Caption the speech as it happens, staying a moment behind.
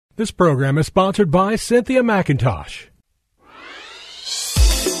This program is sponsored by Cynthia McIntosh.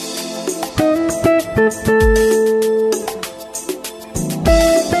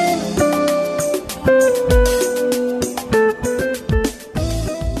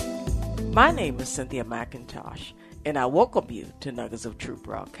 My name is Cynthia McIntosh, and I welcome you to Nuggets of Truth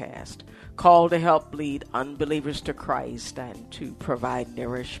broadcast, called to help lead unbelievers to Christ and to provide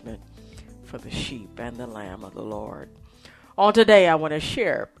nourishment for the sheep and the lamb of the Lord. On today, I want to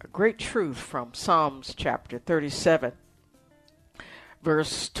share a great truth from Psalms chapter 37,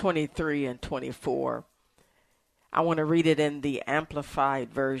 verse 23 and 24. I want to read it in the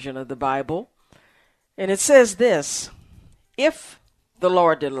Amplified version of the Bible, and it says this: "If the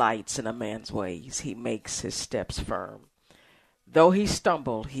Lord delights in a man's ways, he makes his steps firm. Though he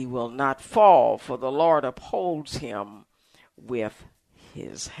stumble, he will not fall, for the Lord upholds him with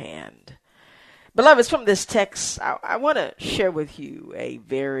his hand." Beloveds, from this text, I want to share with you a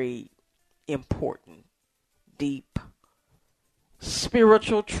very important, deep,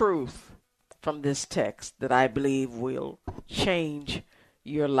 spiritual truth from this text that I believe will change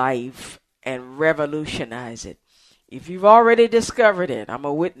your life and revolutionize it. If you've already discovered it, I'm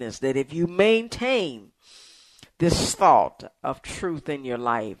a witness that if you maintain this thought of truth in your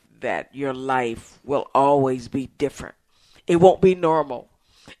life, that your life will always be different. It won't be normal.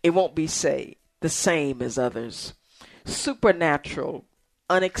 It won't be the same as others. Supernatural,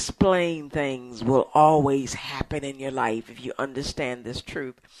 unexplained things will always happen in your life if you understand this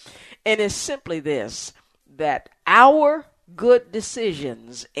truth. And it's simply this, that our good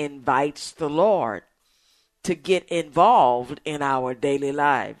decisions invites the Lord to get involved in our daily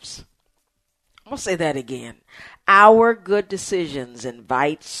lives. I'm going to say that again. Our good decisions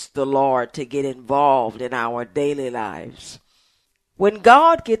invites the Lord to get involved in our daily lives. When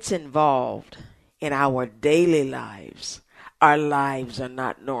God gets involved in our daily lives, our lives are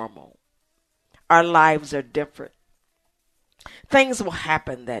not normal. Our lives are different. Things will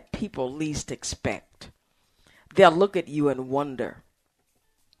happen that people least expect. They'll look at you and wonder,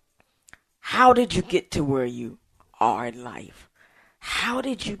 how did you get to where you are in life? How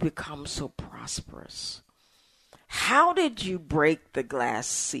did you become so prosperous? How did you break the glass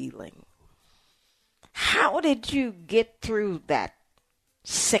ceiling? How did you get through that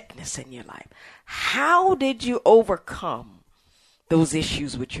sickness in your life? How did you overcome those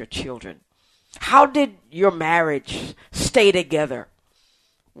issues with your children? How did your marriage stay together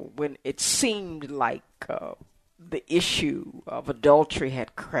when it seemed like the issue of adultery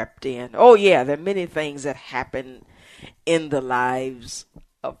had crept in? Oh yeah, there are many things that happen in the lives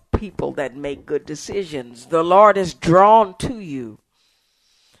of people that make good decisions. The Lord is drawn to you.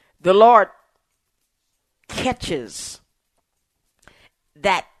 The Lord catches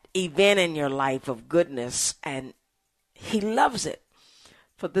that event in your life of goodness, and he loves it.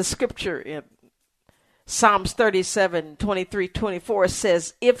 For the scripture in Psalms 37, 23, 24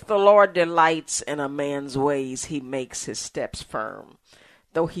 says, "If the Lord delights in a man's ways, he makes his steps firm.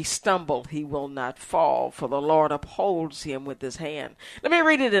 Though he stumble, he will not fall, for the Lord upholds him with his hand." Let me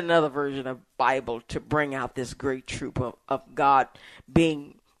read it in another version of the Bible to bring out this great truth of God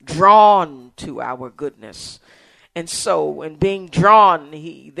being drawn to our goodness. And so, in being drawn,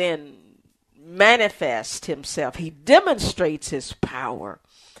 he then manifests himself. He demonstrates his power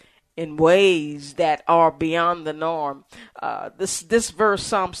in ways that are beyond the norm. This verse,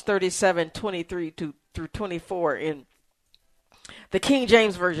 Psalms 37, 23 through 24, in the King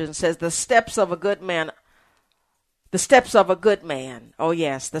James Version says, the steps of a good man, oh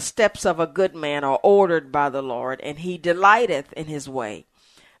yes, the steps of a good man are ordered by the Lord, and he delighteth in his way.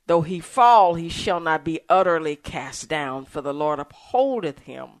 Though he fall, he shall not be utterly cast down, for the Lord upholdeth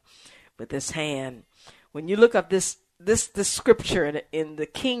him with his hand. When you look up this scripture in the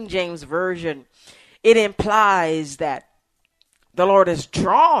King James Version, it implies that the Lord is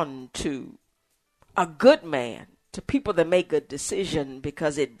drawn to a good man, to people that make a decision,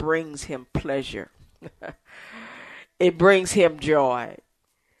 because it brings him pleasure. It brings him joy.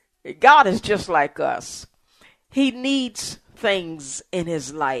 God is just like us. He needs things in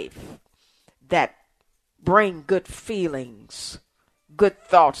his life that bring good feelings, good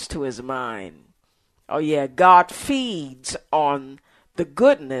thoughts to his mind. Oh yeah, God feeds on the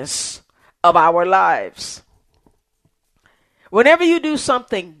goodness of our lives. Whenever you do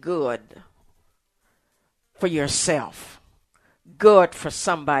something good for yourself, good for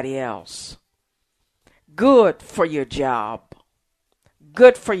somebody else, good for your job,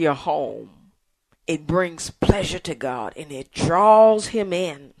 good for your home, it brings pleasure to God, and it draws him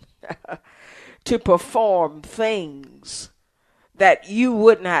in to perform things that you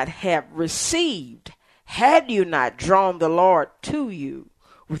would not have received had you not drawn the Lord to you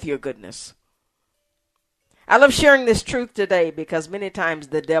with your goodness. I love sharing this truth today because many times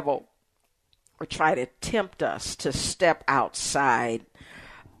the devil will try to tempt us to step outside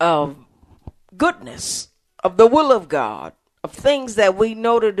of goodness, of the will of God, of things that we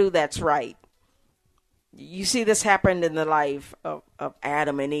know to do that's right. You see this happened in the life of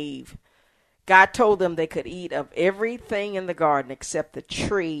Adam and Eve. God told them they could eat of everything in the garden except the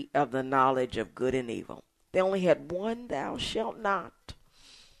tree of the knowledge of good and evil. They only had one, thou shalt not.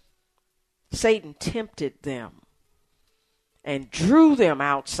 Satan tempted them and drew them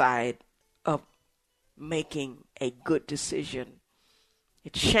outside of making a good decision.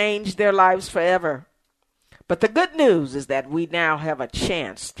 It changed their lives forever. But the good news is that we now have a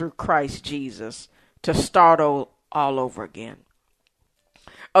chance through Christ Jesus to start all over again.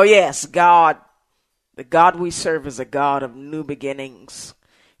 Oh yes, God, the God we serve is a God of new beginnings.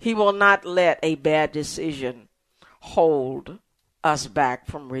 He will not let a bad decision hold us back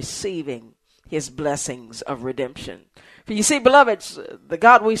from receiving his blessings of redemption. For you see, beloveds, the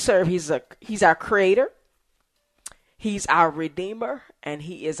God we serve, he's our creator, he's our redeemer, and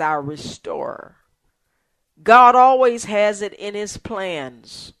he is our restorer. God always has it in his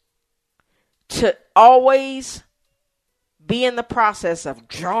plans to always be in the process of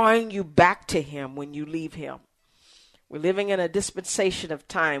drawing you back to him when you leave him. We're living in a dispensation of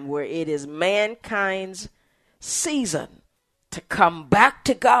time where it is mankind's season to come back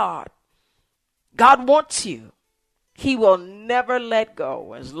to God. God wants you. He will never let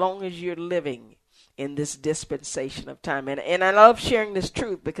go as long as you're living in this dispensation of time. And I love sharing this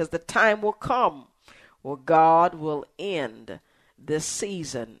truth because the time will come where God will end this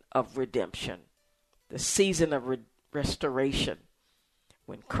season of redemption, the season of restoration.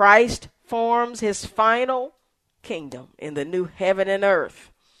 When Christ forms his final kingdom in the new heaven and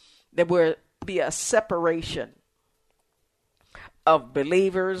earth, there will be a separation of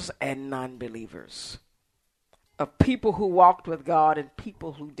believers and non-believers, of people who walked with God and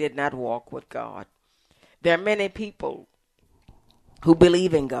people who did not walk with God. There are many people who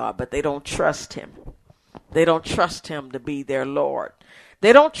believe in God, but they don't trust him. They don't trust him to be their Lord.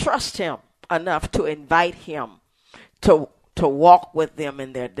 They don't trust him enough to invite him to walk with them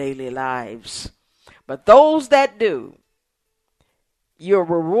in their daily lives. But those that do, your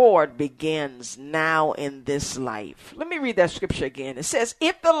reward begins now in this life. Let me read that scripture again. It says,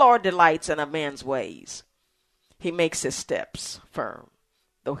 if the Lord delights in a man's ways, he makes his steps firm.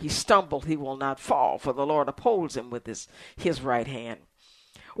 Though he stumble, he will not fall, for the Lord upholds him with his right hand.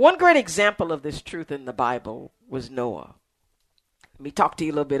 One great example of this truth in the Bible was Noah. Let me talk to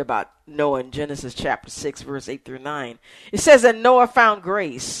you a little bit about Noah in Genesis chapter 6, verse 8 through 9. It says that Noah found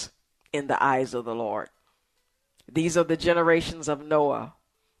grace in the eyes of the Lord. These are the generations of Noah.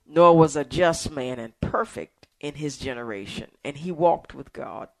 Noah was a just man and perfect in his generation, and he walked with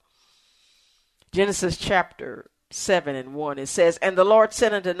God. Genesis chapter 7 and 1, it says, and the Lord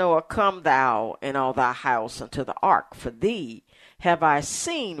said unto Noah, come thou and all thy house unto the ark, for thee have I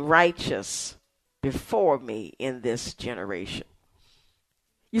seen righteous before me in this generation.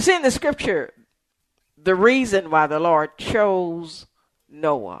 You see in the scripture, the reason why the Lord chose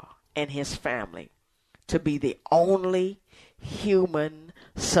Noah and his family to be the only human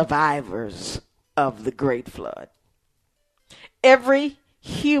survivors of the great flood. Every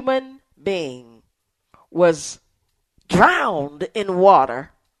human being was drowned in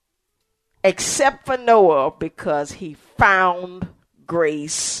water except for Noah, because he found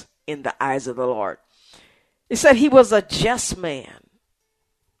grace in the eyes of the Lord. It said he was a just man.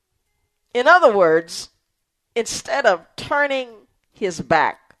 In other words, instead of turning his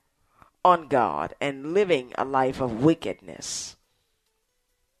back on God and living a life of wickedness,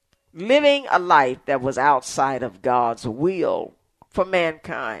 living a life that was outside of God's will for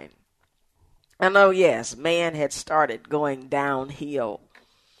mankind. I know, yes, man had started going downhill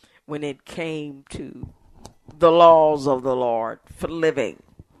when it came to the laws of the Lord for living.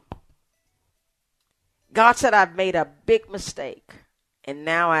 God said, I've made a big mistake, and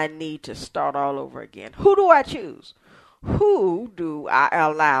now I need to start all over again. Who do I choose? Who do I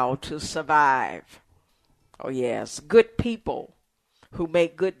allow to survive? Oh, yes, good people who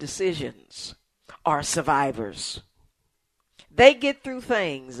make good decisions are survivors. They get through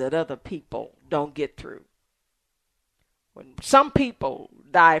things that other people don't get through. When some people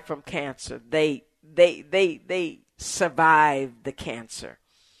die from cancer, they survive the cancer.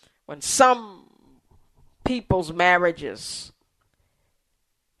 When some people's marriages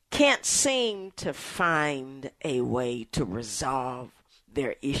can't seem to find a way to resolve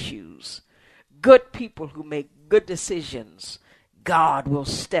their issues, good people who make good decisions, God will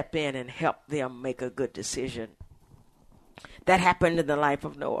step in and help them make a good decision. That happened in the life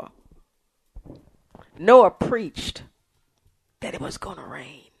of Noah. Noah preached that it was going to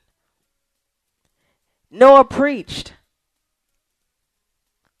rain. Noah preached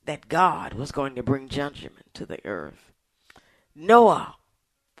that God was going to bring judgment to the earth. Noah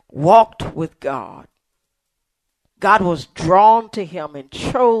walked with God. God was drawn to him and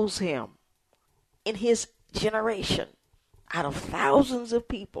chose him in his generation out of thousands of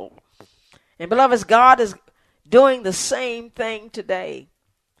people. And beloveds, God is doing the same thing today.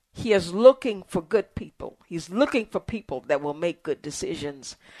 He is looking for good people. He's looking for people that will make good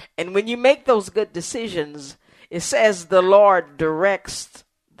decisions. And when you make those good decisions, it says the Lord directs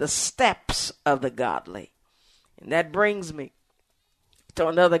the steps of the godly. And that brings me to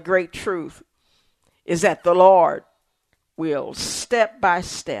another great truth, is that the Lord will step by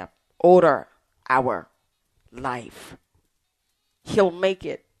step order our life. He'll make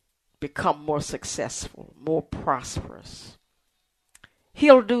it become more successful, more prosperous.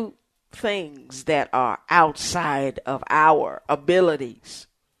 He'll do things that are outside of our abilities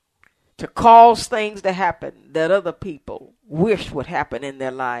to cause things to happen that other people wish would happen in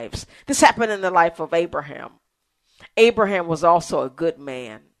their lives. This happened in the life of Abraham. Abraham was also a good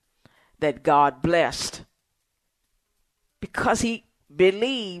man that God blessed because he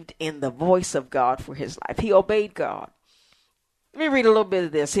believed in the voice of God for his life. He obeyed God. Let me read a little bit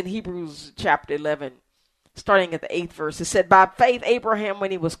of this in Hebrews chapter 11, starting at the 8th verse. It said, by faith Abraham, when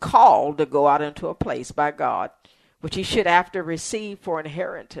he was called to go out into a place by God, which he should after receive for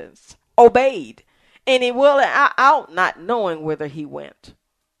inheritance, obeyed, and he went out not knowing whither he went.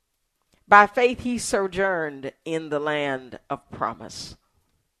 By faith he sojourned in the land of promise.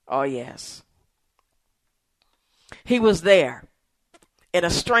 Oh yes. He was there in a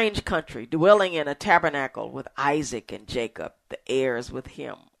strange country, dwelling in a tabernacle with Isaac and Jacob, the heirs with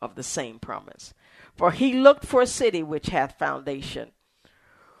him of the same promise. For he looked for a city which hath foundation,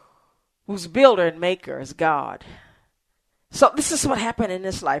 whose builder and maker is God. So this is what happened in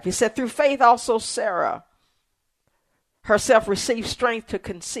this life. He said, through faith also Sarah herself received strength to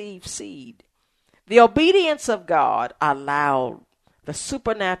conceive seed. The obedience of God allowed the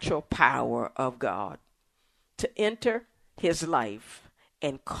supernatural power of God to enter his life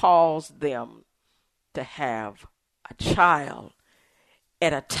and cause them to have a child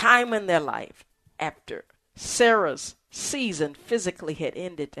at a time in their life after Sarah's season physically had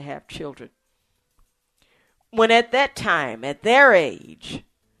ended to have children. When at that time, at their age,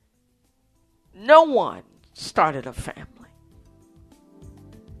 no one started a family.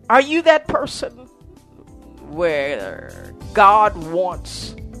 Are you that person where God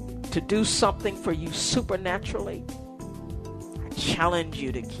wants to do something for you supernaturally? I challenge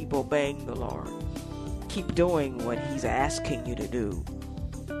you to keep obeying the Lord. Keep doing what he's asking you to do.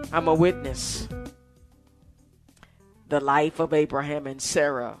 I'm a witness. The life of Abraham and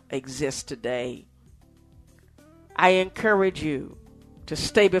Sarah exists today. I encourage you to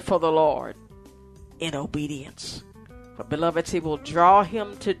stay before the Lord in obedience. For beloveds, he will draw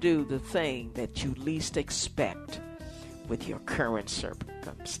him to do the thing that you least expect with your current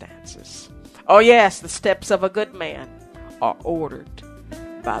circumstances. Oh yes, the steps of a good man are ordered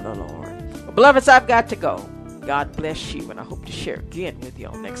by the Lord. Well, beloveds, I've got to go. God bless you, and I hope to share again with you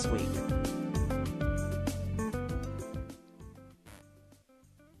all next week.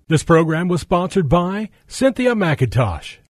 This program was sponsored by Cynthia McIntosh.